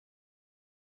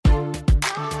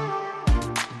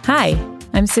Hi,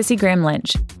 I'm Sissy Graham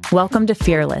Lynch. Welcome to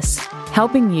Fearless,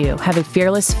 helping you have a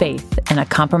fearless faith in a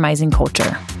compromising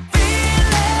culture.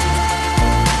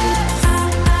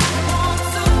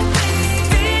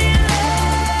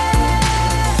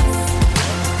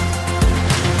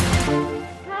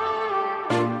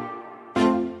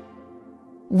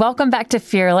 Welcome back to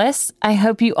Fearless. I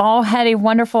hope you all had a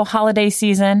wonderful holiday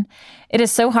season. It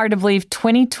is so hard to believe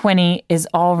 2020 is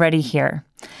already here.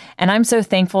 And I'm so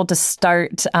thankful to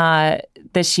start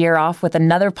this year off with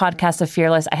another podcast of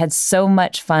Fearless. I had so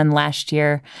much fun last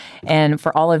year, and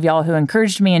for all of y'all who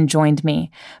encouraged me and joined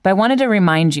me. But I wanted to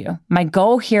remind you, my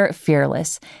goal here at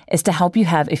Fearless is to help you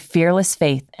have a fearless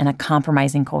faith in a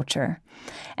compromising culture.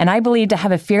 And I believe to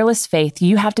have a fearless faith,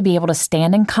 you have to be able to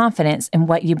stand in confidence in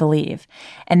what you believe.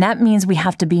 And that means we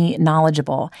have to be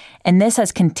knowledgeable. And this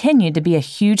has continued to be a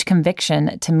huge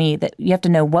conviction to me that you have to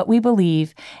know what we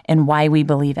believe and why we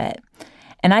believe it.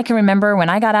 And I can remember when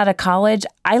I got out of college,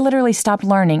 I literally stopped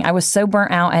learning. I was so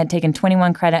burnt out. I had taken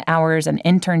 21 credit hours, an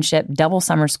internship, double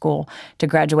summer school to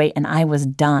graduate, and I was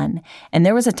done. And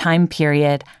there was a time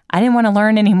period I didn't want to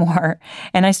learn anymore.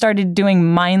 And I started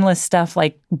doing mindless stuff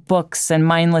like books and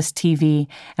mindless TV.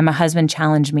 And my husband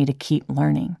challenged me to keep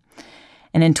learning.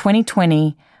 And in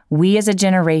 2020, we as a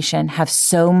generation have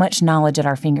so much knowledge at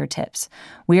our fingertips.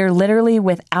 We are literally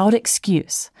without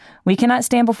excuse. We cannot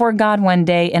stand before God one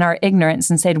day in our ignorance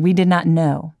and say, we did not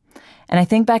know. And I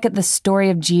think back at the story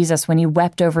of Jesus when he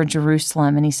wept over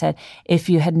Jerusalem and he said, if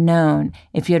you had known,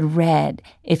 if you had read,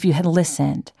 if you had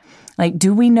listened, like,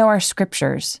 do we know our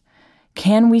scriptures?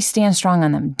 Can we stand strong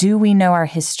on them? Do we know our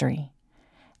history?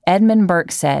 Edmund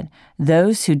Burke said,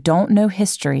 those who don't know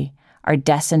history are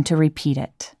destined to repeat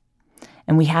it.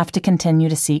 And we have to continue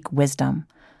to seek wisdom.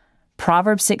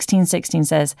 Proverbs 16:16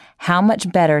 says, how much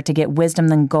better to get wisdom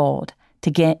than gold,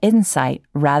 to get insight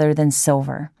rather than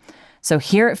silver. So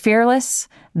here at Fearless,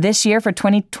 this year for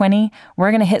 2020,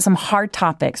 we're going to hit some hard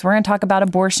topics. We're going to talk about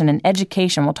abortion and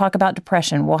education. We'll talk about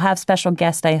depression. We'll have special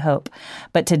guests, I hope.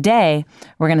 But today,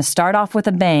 we're going to start off with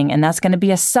a bang, and that's going to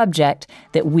be a subject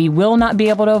that we will not be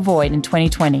able to avoid in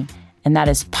 2020, and that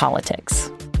is politics.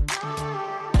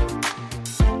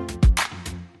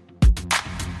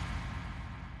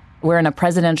 We're in a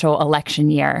presidential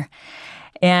election year.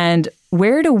 And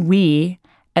where do we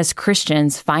as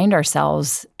Christians find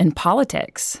ourselves in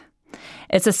politics?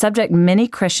 It's a subject many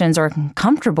Christians are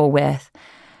comfortable with.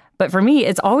 But for me,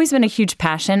 it's always been a huge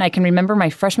passion. I can remember my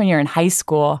freshman year in high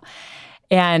school,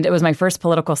 and it was my first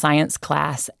political science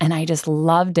class, and I just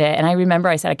loved it. And I remember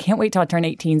I said, I can't wait till I turn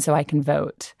 18 so I can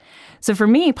vote. So for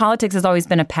me, politics has always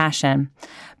been a passion.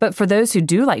 But for those who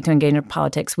do like to engage in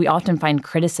politics, we often find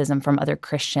criticism from other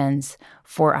Christians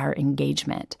for our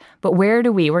engagement. But we're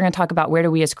going to talk about where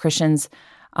do we as Christians,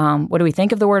 what do we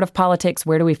think of the word of politics?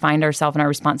 Where do we find ourselves in our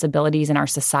responsibilities in our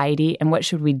society? And what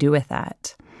should we do with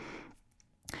that?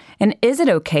 And is it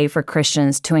okay for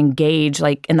Christians to engage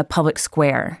like in the public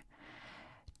square,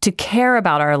 to care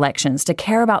about our elections, to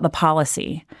care about the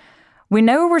policy? We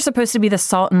know we're supposed to be the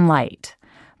salt and light.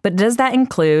 But does that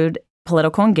include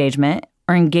political engagement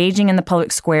or engaging in the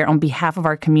public square on behalf of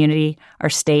our community, our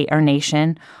state, our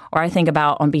nation, or I think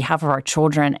about on behalf of our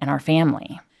children and our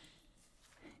family?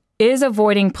 Is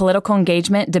avoiding political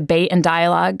engagement, debate, and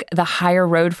dialogue the higher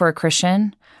road for a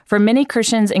Christian? For many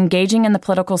Christians, engaging in the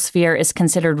political sphere is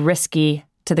considered risky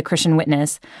to the Christian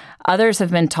witness. Others have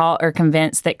been taught or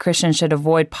convinced that Christians should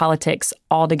avoid politics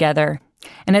altogether.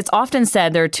 And it's often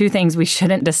said there are two things we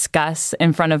shouldn't discuss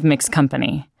in front of mixed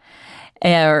company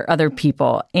or other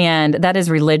people, and that is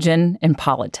religion and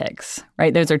politics,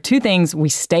 right? Those are two things we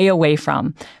stay away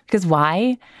from. Because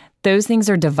why? Those things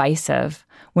are divisive.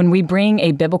 When we bring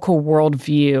a biblical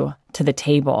worldview to the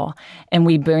table and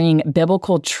we bring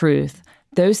biblical truth,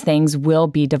 those things will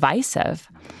be divisive.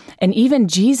 And even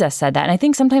Jesus said that. And I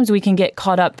think sometimes we can get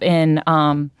caught up in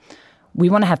we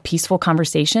want to have peaceful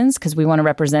conversations because we want to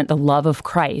represent the love of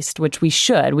Christ, which we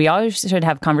should. We always should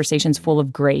have conversations full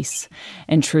of grace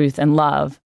and truth and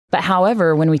love. But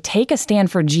however, when we take a stand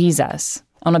for Jesus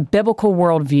on a biblical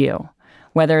worldview,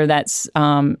 whether that's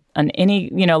a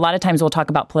lot of times we'll talk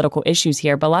about political issues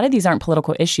here, but a lot of these aren't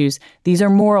political issues. These are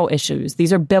moral issues.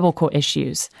 These are biblical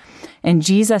issues. And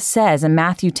Jesus says in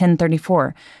Matthew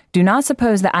 10:34, do not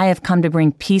suppose that I have come to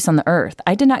bring peace on the earth.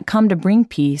 I did not come to bring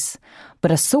peace,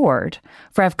 but a sword.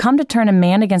 For I've come to turn a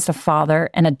man against a father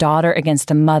and a daughter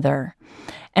against a mother.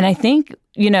 And I think,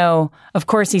 of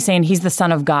course, he's saying he's the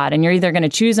Son of God, and you're either going to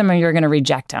choose him or you're going to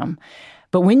reject him.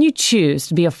 But when you choose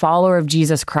to be a follower of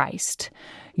Jesus Christ,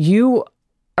 you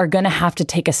are going to have to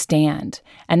take a stand.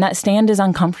 And that stand is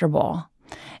uncomfortable.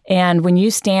 And when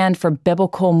you stand for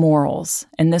biblical morals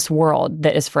in this world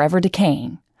that is forever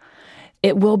decaying,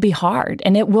 it will be hard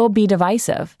and it will be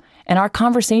divisive. And our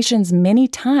conversations many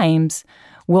times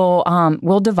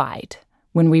will divide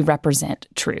when we represent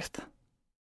truth.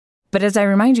 But as I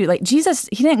remind you, like Jesus,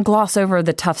 he didn't gloss over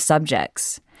the tough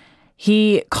subjects.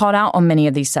 He called out on many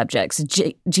of these subjects.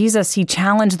 Jesus, he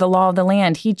challenged the law of the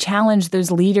land. He challenged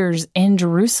those leaders in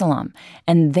Jerusalem,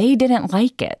 and they didn't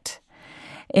like it.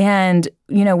 And,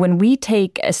 when we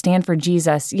take a stand for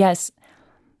Jesus, yes,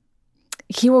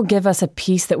 he will give us a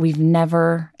peace that we've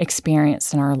never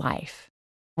experienced in our life.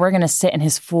 We're going to sit in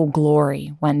his full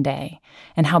glory one day,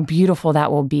 and how beautiful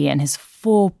that will be, and his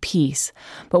full peace.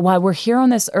 But while we're here on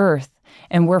this earth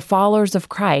and we're followers of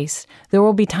Christ, there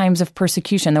will be times of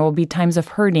persecution. There will be times of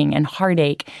hurting and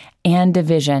heartache and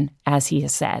division, as he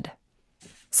has said.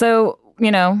 So,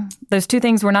 those two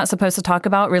things we're not supposed to talk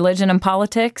about, religion and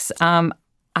politics.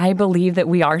 I believe that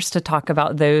we are to talk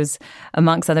about those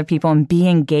amongst other people and be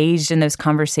engaged in those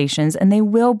conversations, and they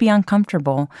will be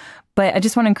uncomfortable. But I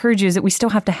just want to encourage you is that we still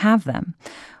have to have them.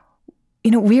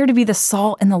 We are to be the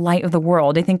salt and the light of the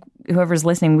world. I think whoever's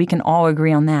listening, we can all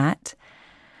agree on that.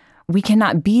 We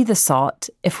cannot be the salt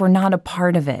if we're not a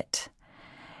part of it.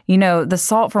 The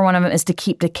salt for one of them is to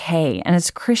keep decay. And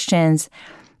as Christians,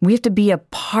 we have to be a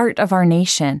part of our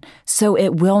nation so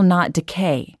it will not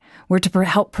decay. We're to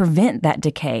help prevent that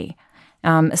decay,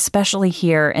 especially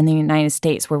here in the United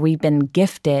States where we've been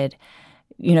gifted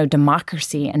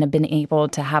democracy and have been able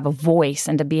to have a voice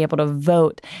and to be able to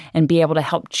vote and be able to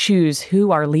help choose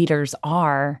who our leaders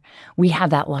are. We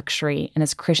have that luxury. And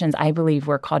as Christians, I believe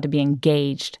we're called to be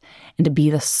engaged and to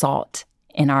be the salt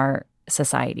in our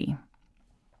society.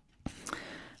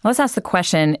 Let's ask the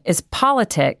question, is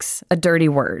politics a dirty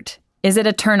word? Is it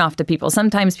a turnoff to people?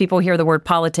 Sometimes people hear the word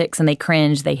politics and they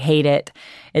cringe, they hate it.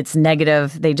 It's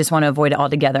negative. They just want to avoid it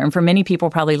altogether. And for many people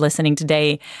probably listening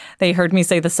today, they heard me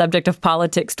say the subject of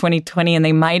politics 2020 and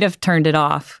they might have turned it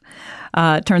off,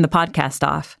 turned the podcast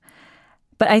off.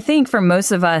 But I think for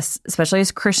most of us, especially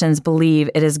as Christians, believe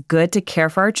it is good to care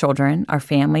for our children, our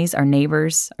families, our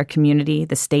neighbors, our community,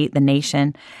 the state, the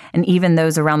nation, and even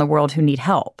those around the world who need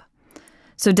help.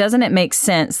 So doesn't it make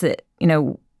sense that,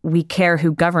 we care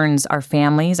who governs our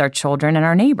families, our children, and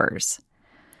our neighbors?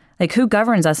 Like who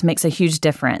governs us makes a huge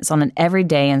difference on an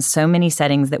everyday and so many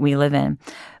settings that we live in.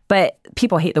 But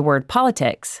people hate the word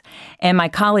politics. And my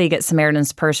colleague at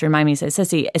Samaritan's Purse reminded me, said,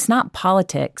 Sissy, it's not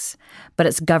politics, but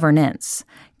it's governance,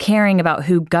 caring about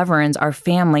who governs our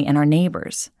family and our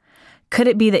neighbors. Could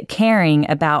it be that caring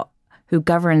about who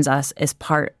governs us is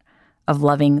part of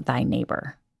loving thy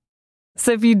neighbor?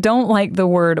 So if you don't like the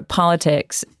word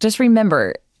politics, just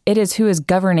remember, it is who is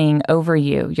governing over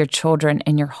you, your children,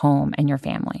 and your home and your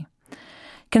family.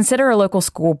 Consider a local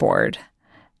school board,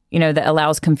 that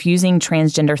allows confusing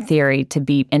transgender theory to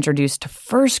be introduced to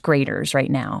first graders right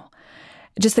now.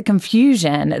 Just the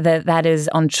confusion that is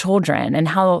on children and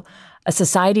how a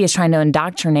society is trying to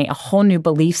indoctrinate a whole new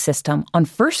belief system on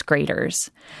first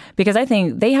graders. Because I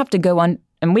think they have to go on,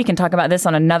 and we can talk about this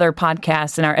on another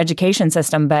podcast in our education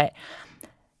system, but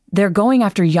they're going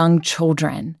after young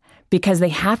children because they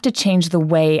have to change the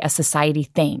way a society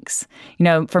thinks.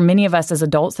 For many of us as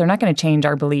adults, they're not going to change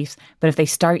our beliefs, but if they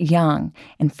start young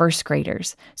in first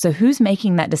graders. So who's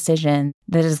making that decision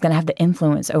that is going to have the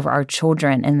influence over our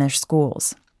children and their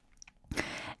schools?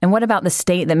 And what about the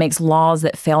state that makes laws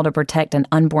that fail to protect an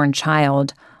unborn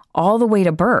child all the way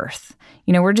to birth?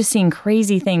 We're just seeing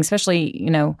crazy things, especially,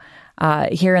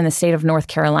 here in the state of North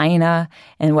Carolina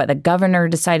and what the governor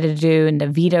decided to do and to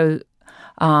veto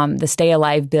the Stay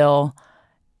Alive bill.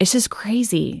 It's just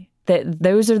crazy that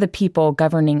those are the people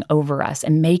governing over us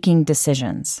and making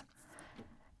decisions.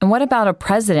 And what about a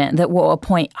president that will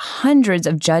appoint hundreds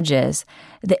of judges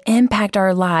that impact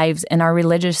our lives and our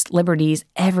religious liberties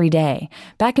every day?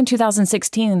 Back in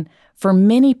 2016, for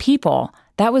many people,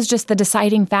 that was just the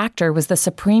deciding factor was the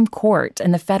Supreme Court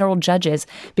and the federal judges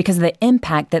because of the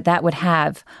impact that would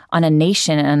have on a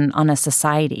nation and on a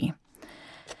society.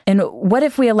 And what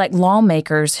if we elect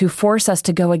lawmakers who force us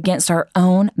to go against our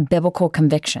own biblical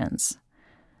convictions?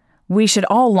 We should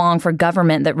all long for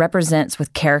government that represents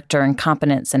with character and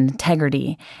competence and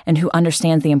integrity and who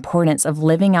understands the importance of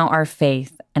living out our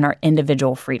faith and our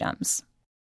individual freedoms.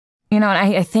 And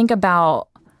I think about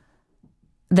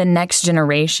the next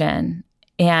generation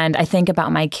and I think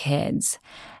about my kids.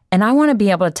 And I want to be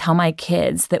able to tell my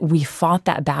kids that we fought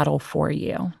that battle for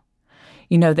you.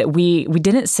 That we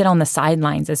didn't sit on the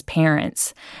sidelines as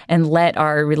parents and let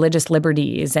our religious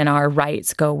liberties and our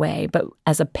rights go away. But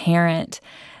as a parent,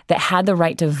 that had the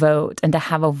right to vote and to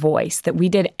have a voice, that we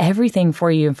did everything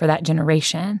for you and for that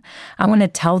generation. I want to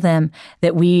tell them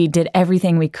that we did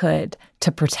everything we could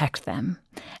to protect them.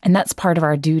 And that's part of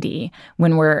our duty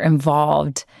when we're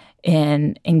involved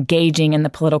in engaging in the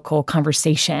political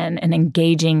conversation and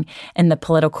engaging in the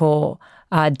political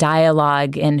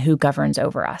dialogue in who governs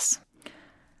over us.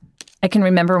 I can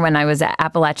remember when I was at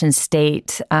Appalachian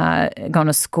State going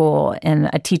to school,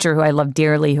 and a teacher who I love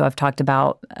dearly, who I've talked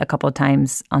about a couple of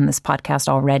times on this podcast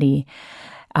already,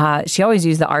 she always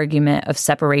used the argument of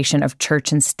separation of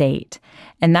church and state.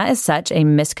 And that is such a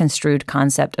misconstrued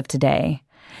concept of today.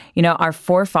 You know, our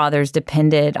forefathers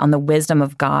depended on the wisdom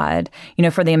of God. You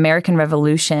know, for the American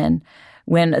Revolution,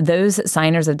 when those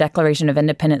signers of Declaration of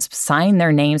Independence signed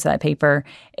their names to that paper,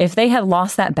 if they had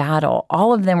lost that battle,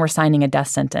 all of them were signing a death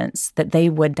sentence, that they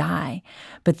would die.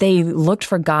 But they looked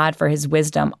for God for his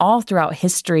wisdom all throughout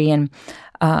history. And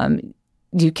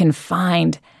you can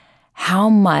find how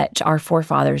much our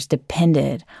forefathers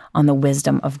depended on the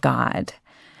wisdom of God.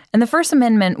 And the First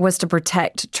Amendment was to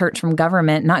protect church from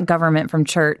government, not government from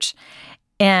church.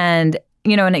 And,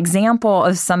 you know, an example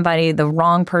of somebody, the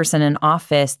wrong person in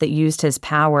office that used his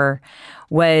power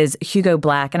was Hugo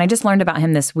Black. And I just learned about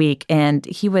him this week. And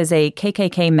he was a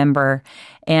KKK member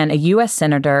and a U.S.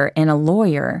 senator and a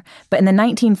lawyer. But in the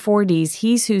 1940s,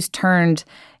 he's who's turned,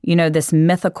 you know, this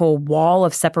mythical wall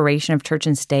of separation of church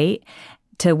and state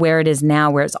to where it is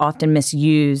now, where it's often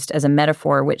misused as a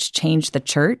metaphor, which changed the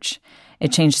church.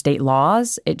 It changed state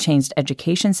laws, it changed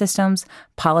education systems,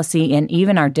 policy, and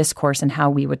even our discourse and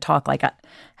how we would talk, like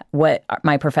what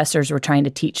my professors were trying to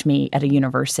teach me at a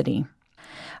university.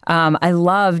 I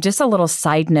love, just a little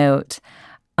side note,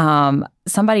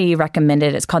 somebody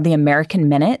recommended, it's called The American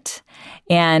Minute,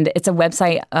 and it's a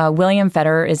website. William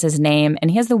Federer is his name, and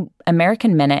he has the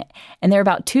American Minute, and they're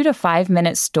about 2 to 5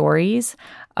 minute stories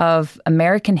of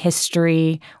American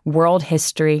history, world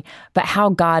history, but how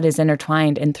God is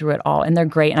intertwined in through it all. And they're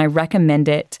great, and I recommend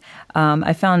it.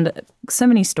 I found so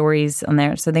many stories on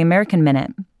there. So the American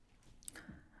Minute.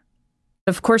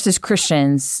 Of course, as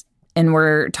Christians, and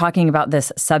we're talking about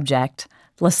this subject,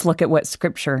 let's look at what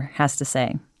Scripture has to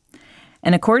say.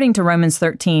 And according to Romans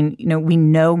 13, you know, we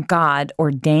know God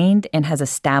ordained and has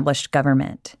established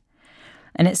government.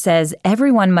 And it says,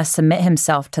 everyone must submit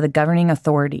himself to the governing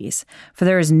authorities, for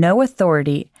there is no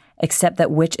authority except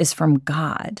that which is from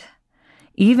God.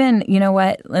 Even, you know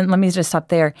what, let me just stop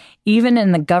there. Even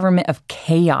in the government of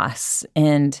chaos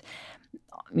and,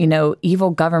 you know,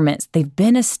 evil governments, they've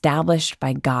been established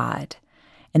by God,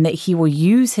 and that he will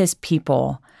use his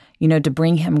people, you know, to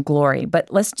bring him glory.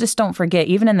 But let's just don't forget,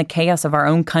 even in the chaos of our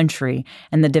own country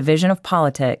and the division of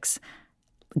politics,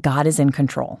 God is in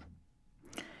control.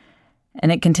 And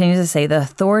it continues to say, the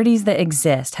authorities that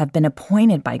exist have been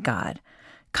appointed by God.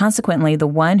 Consequently, the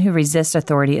one who resists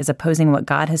authority is opposing what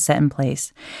God has set in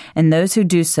place, and those who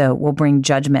do so will bring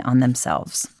judgment on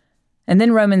themselves. And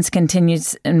then Romans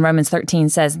continues in Romans 13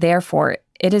 says, therefore,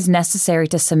 it is necessary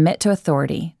to submit to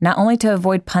authority, not only to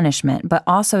avoid punishment, but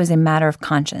also as a matter of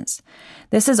conscience.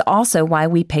 This is also why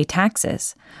we pay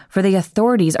taxes, for the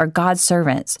authorities are God's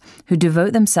servants who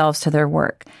devote themselves to their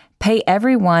work. Pay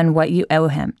everyone what you owe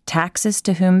him, taxes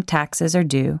to whom taxes are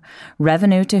due,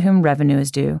 revenue to whom revenue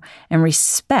is due, and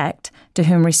respect to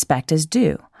whom respect is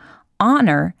due,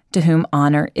 honor to whom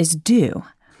honor is due.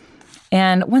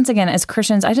 And once again, as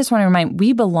Christians, I just want to remind,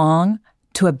 we belong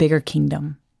to a bigger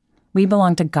kingdom. We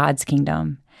belong to God's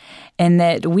kingdom. And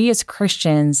that we as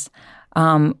Christians,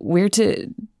 we're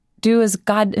to do as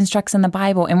God instructs in the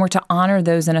Bible, and we're to honor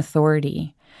those in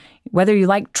authority. Whether you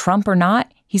like Trump or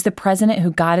not, he's the president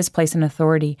who God has placed in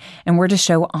authority, and we're to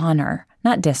show honor,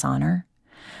 not dishonor.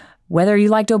 Whether you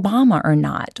liked Obama or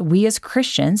not, we as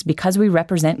Christians, because we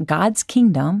represent God's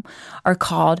kingdom, are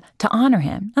called to honor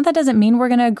him. Now, that doesn't mean we're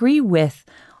going to agree with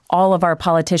all of our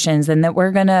politicians and that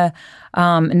we're going to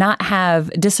not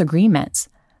have disagreements,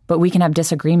 but we can have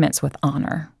disagreements with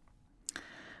honor.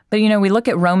 But, you know, we look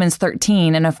at Romans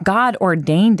 13, and if God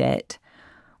ordained it,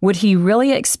 would he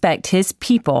really expect his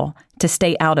people to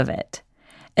stay out of it?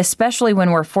 Especially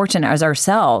when we're fortunate as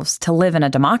ourselves to live in a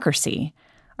democracy,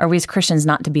 are we as Christians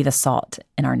not to be the salt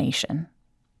in our nation?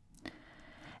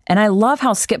 And I love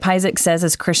how Skip Heitzig says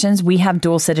as Christians, we have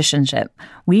dual citizenship.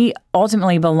 We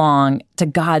ultimately belong to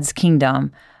God's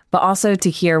kingdom, but also to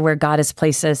here where God has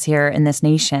placed us here in this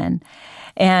nation.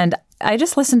 And I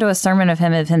just listened to a sermon of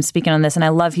him speaking on this, and I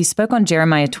love, he spoke on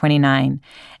Jeremiah 29.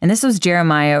 And this was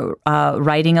Jeremiah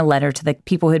writing a letter to the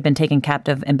people who had been taken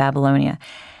captive in Babylonia.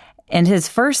 And his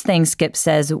first thing, Skip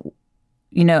says,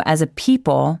 you know, as a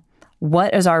people,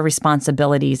 What is our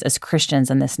responsibilities as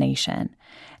Christians in this nation?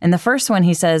 And the first one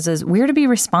he says is we're to be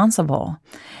responsible.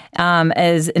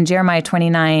 As in Jeremiah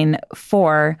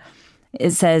 29:4,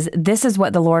 it says, "This is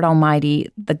what the Lord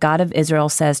Almighty, the God of Israel,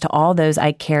 says to all those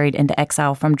I carried into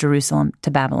exile from Jerusalem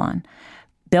to Babylon.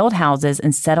 Build houses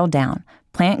and settle down.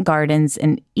 Plant gardens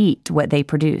and eat what they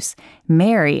produce.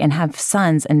 Marry and have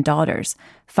sons and daughters.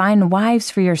 Find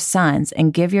wives for your sons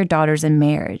and give your daughters in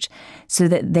marriage, so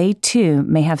that they too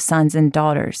may have sons and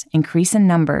daughters. Increase in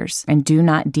numbers and do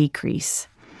not decrease."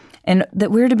 And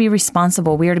that we're to be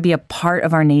responsible. We are to be a part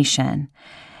of our nation.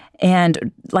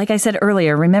 And like I said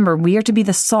earlier, remember, we are to be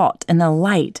the salt and the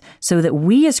light so that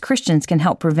we as Christians can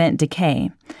help prevent decay.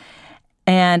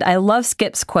 And I love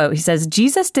Skip's quote. He says,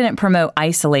 Jesus didn't promote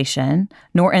isolation,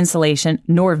 nor insulation,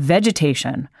 nor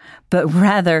vegetation, but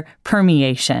rather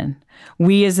permeation.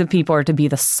 We as a people are to be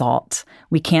the salt.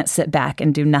 We can't sit back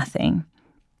and do nothing.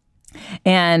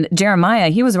 And Jeremiah,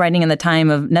 he was writing in the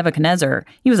time of Nebuchadnezzar.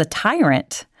 He was a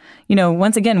tyrant.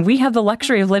 Once again, we have the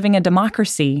luxury of living a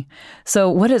democracy. So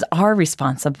what is our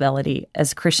responsibility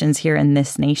as Christians here in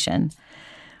this nation?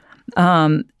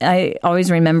 I always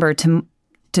remember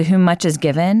to whom much is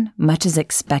given, much is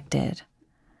expected.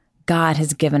 God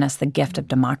has given us the gift of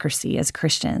democracy as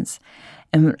Christians.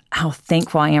 And how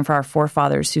thankful I am for our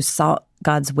forefathers who saw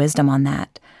God's wisdom on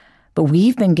that. But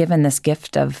we've been given this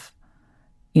gift of,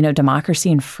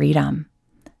 democracy and freedom.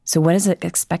 So what is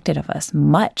expected of us?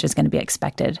 Much is going to be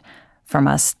expected from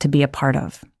us to be a part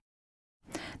of.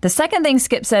 The second thing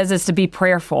Skip says is to be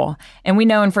prayerful. And we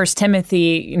know in 1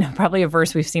 Timothy, probably a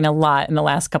verse we've seen a lot in the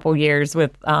last couple of years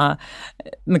with the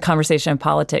conversation of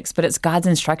politics, but it's God's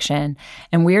instruction.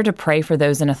 And we are to pray for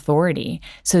those in authority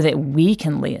so that we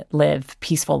can live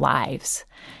peaceful lives.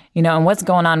 And what's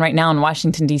going on right now in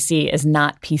Washington, D.C. is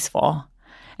not peaceful.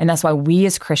 And that's why we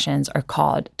as Christians are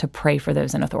called to pray for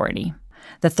those in authority.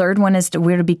 The third one is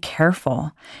we're to be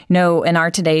careful. In our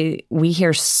today, we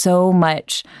hear so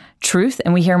much truth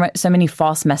and we hear so many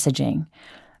false messaging.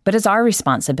 But it's our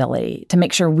responsibility to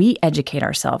make sure we educate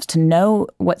ourselves, to know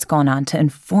what's going on, to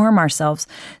inform ourselves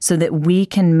so that we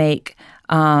can make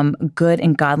good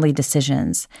and godly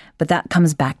decisions. But that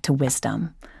comes back to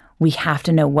wisdom. We have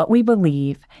to know what we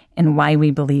believe and why we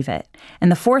believe it.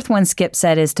 And the fourth one Skip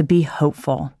said is to be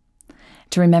hopeful,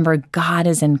 to remember God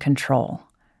is in control.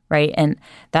 Right? And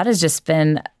that has just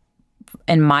been,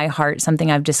 in my heart,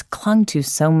 something I've just clung to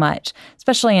so much,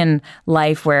 especially in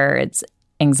life where it's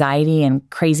anxiety and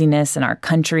craziness and our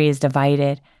country is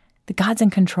divided. That God's in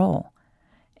control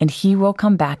and He will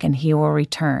come back and He will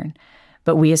return.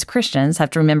 But we as Christians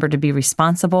have to remember to be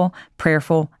responsible,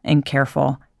 prayerful, and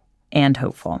careful, and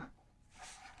hopeful.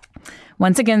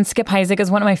 Once again, Skip Heitzig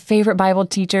is one of my favorite Bible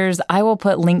teachers. I will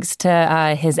put links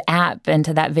to his app and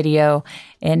to that video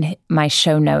in my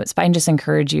show notes, but I can just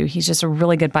encourage you. He's just a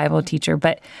really good Bible teacher.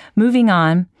 But moving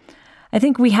on, I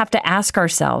think we have to ask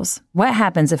ourselves, what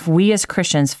happens if we as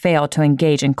Christians fail to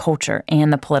engage in culture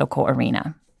and the political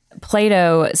arena?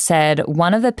 Plato said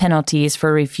one of the penalties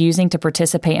for refusing to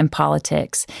participate in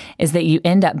politics is that you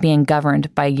end up being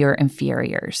governed by your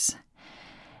inferiors.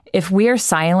 If we are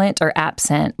silent or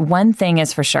absent, one thing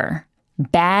is for sure.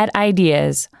 Bad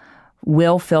ideas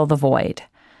will fill the void.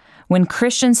 When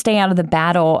Christians stay out of the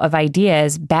battle of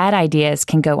ideas, bad ideas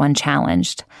can go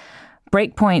unchallenged.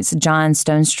 Breakpoint's John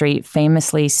Stonestreet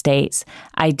famously states,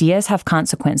 "Ideas have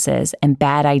consequences and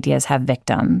bad ideas have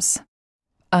victims."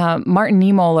 Martin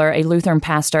Niemöller, a Lutheran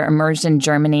pastor, emerged in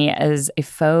Germany as a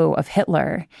foe of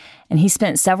Hitler, and he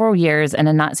spent several years in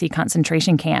a Nazi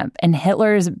concentration camp, and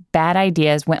Hitler's bad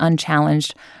ideas went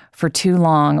unchallenged for too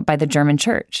long by the German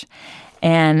church.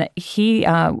 And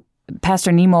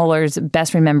Pastor Niemöller's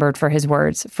best remembered for his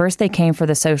words, "First they came for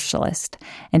the socialist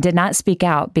and did not speak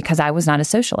out because I was not a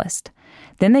socialist.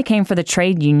 Then they came for the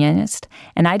trade unionist,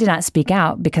 and I did not speak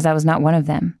out because I was not one of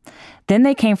them. Then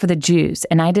they came for the Jews,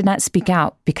 and I did not speak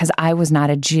out because I was not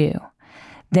a Jew.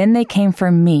 Then they came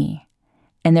for me,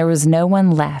 and there was no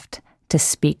one left to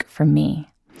speak for me."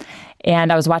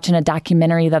 And I was watching a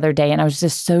documentary the other day, and I was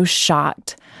just so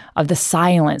shocked of the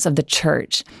silence of the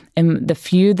church. And the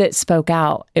few that spoke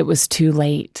out, it was too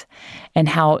late. And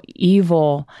how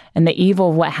evil, and the evil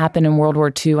of what happened in World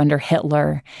War II under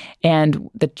Hitler, and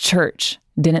the church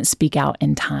didn't speak out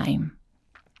in time.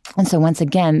 And so once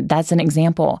again, that's an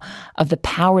example of the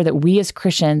power that we as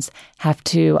Christians have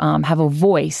to have a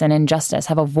voice in injustice,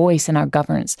 have a voice in our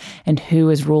governance and who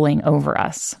is ruling over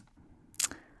us.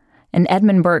 And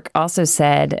Edmund Burke also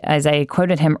said, as I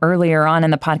quoted him earlier on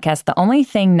in the podcast, "The only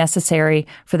thing necessary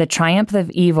for the triumph of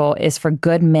evil is for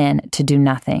good men to do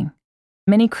nothing."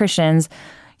 Many Christians,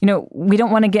 We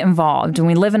don't want to get involved, and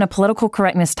we live in a political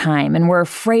correctness time, and we're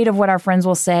afraid of what our friends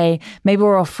will say. Maybe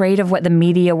we're afraid of what the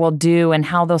media will do and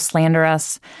how they'll slander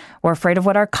us. We're afraid of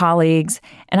what our colleagues.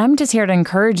 And I'm just here to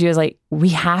encourage you we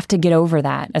have to get over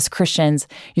that as Christians.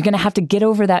 You're going to have to get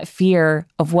over that fear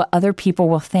of what other people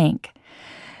will think.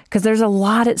 Because there's a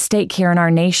lot at stake here in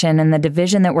our nation and the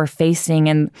division that we're facing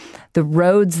and the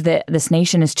roads that this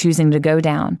nation is choosing to go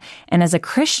down. And as a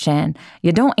Christian,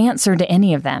 you don't answer to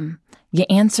any of them. You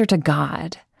answer to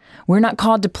God. We're not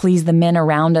called to please the men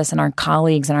around us and our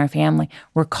colleagues and our family.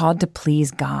 We're called to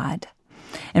please God.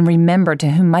 And remember, to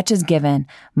whom much is given,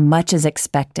 much is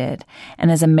expected.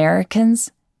 And as Americans,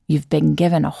 you've been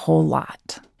given a whole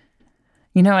lot.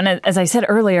 And as I said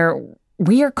earlier,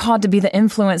 we are called to be the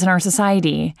influence in our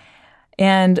society.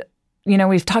 And,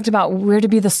 we've talked about we're to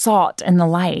be the salt and the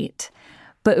light.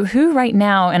 But who right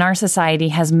now in our society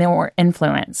has more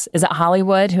influence? Is it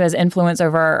Hollywood, who has influence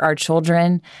over our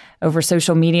children, over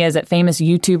social media? Is it famous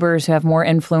YouTubers who have more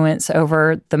influence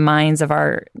over the minds of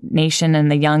our nation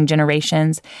and the young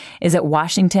generations? Is it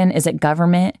Washington? Is it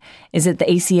government? Is it the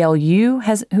ACLU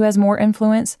who has more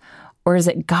influence? Or is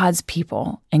it God's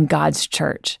people and God's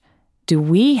church? Do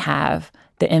we have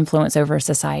the influence over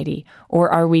society, or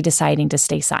are we deciding to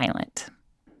stay silent?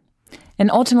 And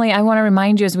ultimately, I want to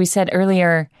remind you, as we said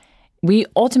earlier, we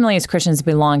ultimately as Christians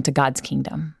belong to God's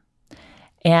kingdom.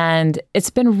 And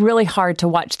it's been really hard to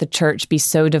watch the church be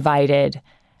so divided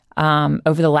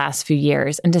over the last few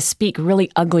years and to speak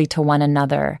really ugly to one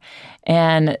another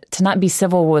and to not be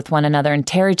civil with one another and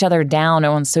tear each other down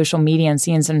on social media and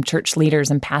seeing some church leaders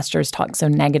and pastors talk so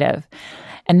negative.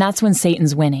 And that's when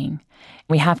Satan's winning.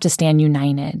 We have to stand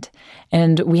united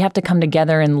and we have to come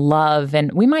together in love.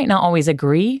 And we might not always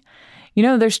agree.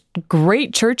 There's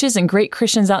great churches and great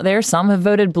Christians out there. Some have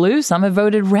voted blue, some have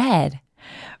voted red,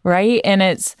 right?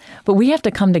 But we have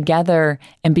to come together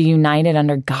and be united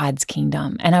under God's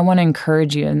kingdom. And I want to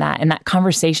encourage you in that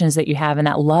conversations that you have and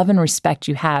that love and respect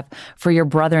you have for your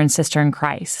brother and sister in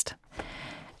Christ.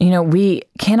 We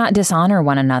cannot dishonor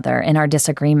one another in our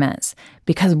disagreements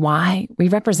because why? We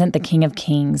represent the King of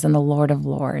Kings and the Lord of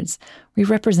Lords. We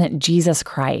represent Jesus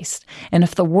Christ. And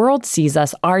if the world sees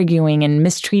us arguing and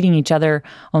mistreating each other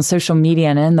on social media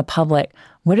and in the public,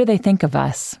 what do they think of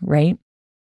us, right?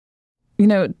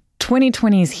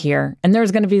 2020 is here, and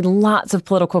there's going to be lots of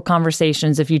political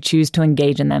conversations if you choose to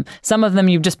engage in them. Some of them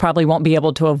you just probably won't be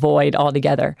able to avoid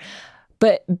altogether.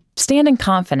 But stand in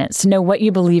confidence to know what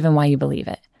you believe and why you believe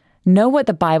it. Know what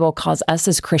the Bible calls us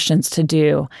as Christians to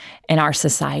do in our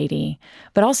society,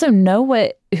 but also know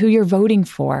who you're voting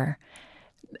for.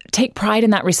 Take pride in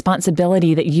that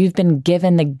responsibility that you've been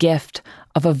given the gift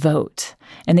of a vote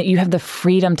and that you have the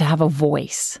freedom to have a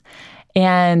voice.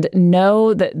 And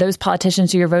know that those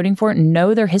politicians who you're voting for,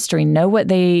 know their history, know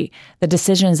the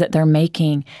decisions that they're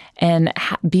making, and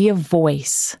be a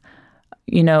voice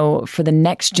for the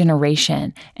next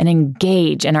generation and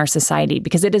engage in our society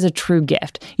because it is a true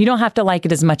gift. You don't have to like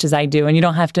it as much as I do, and you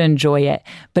don't have to enjoy it,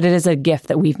 but it is a gift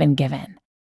that we've been given.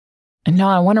 And now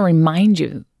I want to remind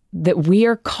you that we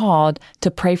are called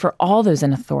to pray for all those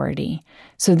in authority.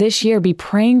 So this year, be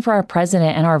praying for our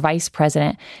president and our vice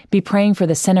president. Be praying for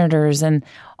the senators and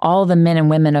all the men and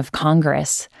women of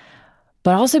Congress.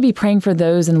 But also be praying for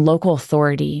those in local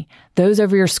authority, those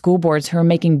over your school boards who are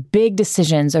making big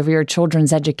decisions over your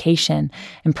children's education,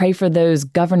 and pray for those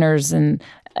governors and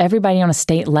everybody on a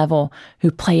state level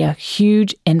who play a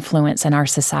huge influence in our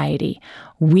society.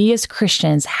 We as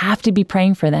Christians have to be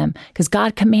praying for them because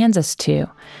God commands us to,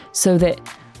 so that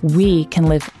we can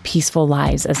live peaceful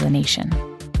lives as a nation.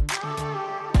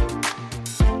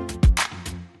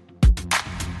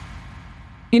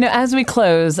 As we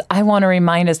close, I want to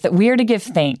remind us that we are to give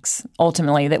thanks,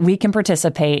 ultimately, that we can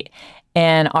participate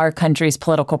in our country's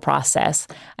political process.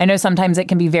 I know sometimes it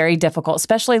can be very difficult,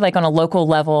 especially on a local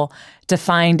level, to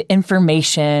find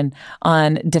information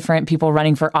on different people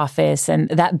running for office. And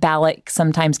that ballot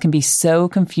sometimes can be so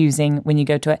confusing when you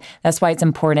go to it. That's why it's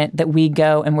important that we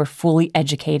go and we're fully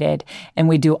educated and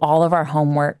we do all of our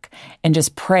homework and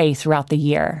just pray throughout the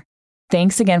year.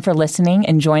 Thanks again for listening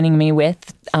and joining me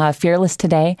with Fearless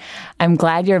today. I'm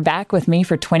glad you're back with me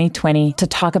for 2020 to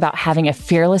talk about having a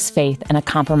fearless faith and a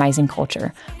compromising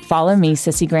culture. Follow me,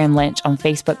 Sissy Graham Lynch, on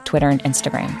Facebook, Twitter, and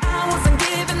Instagram.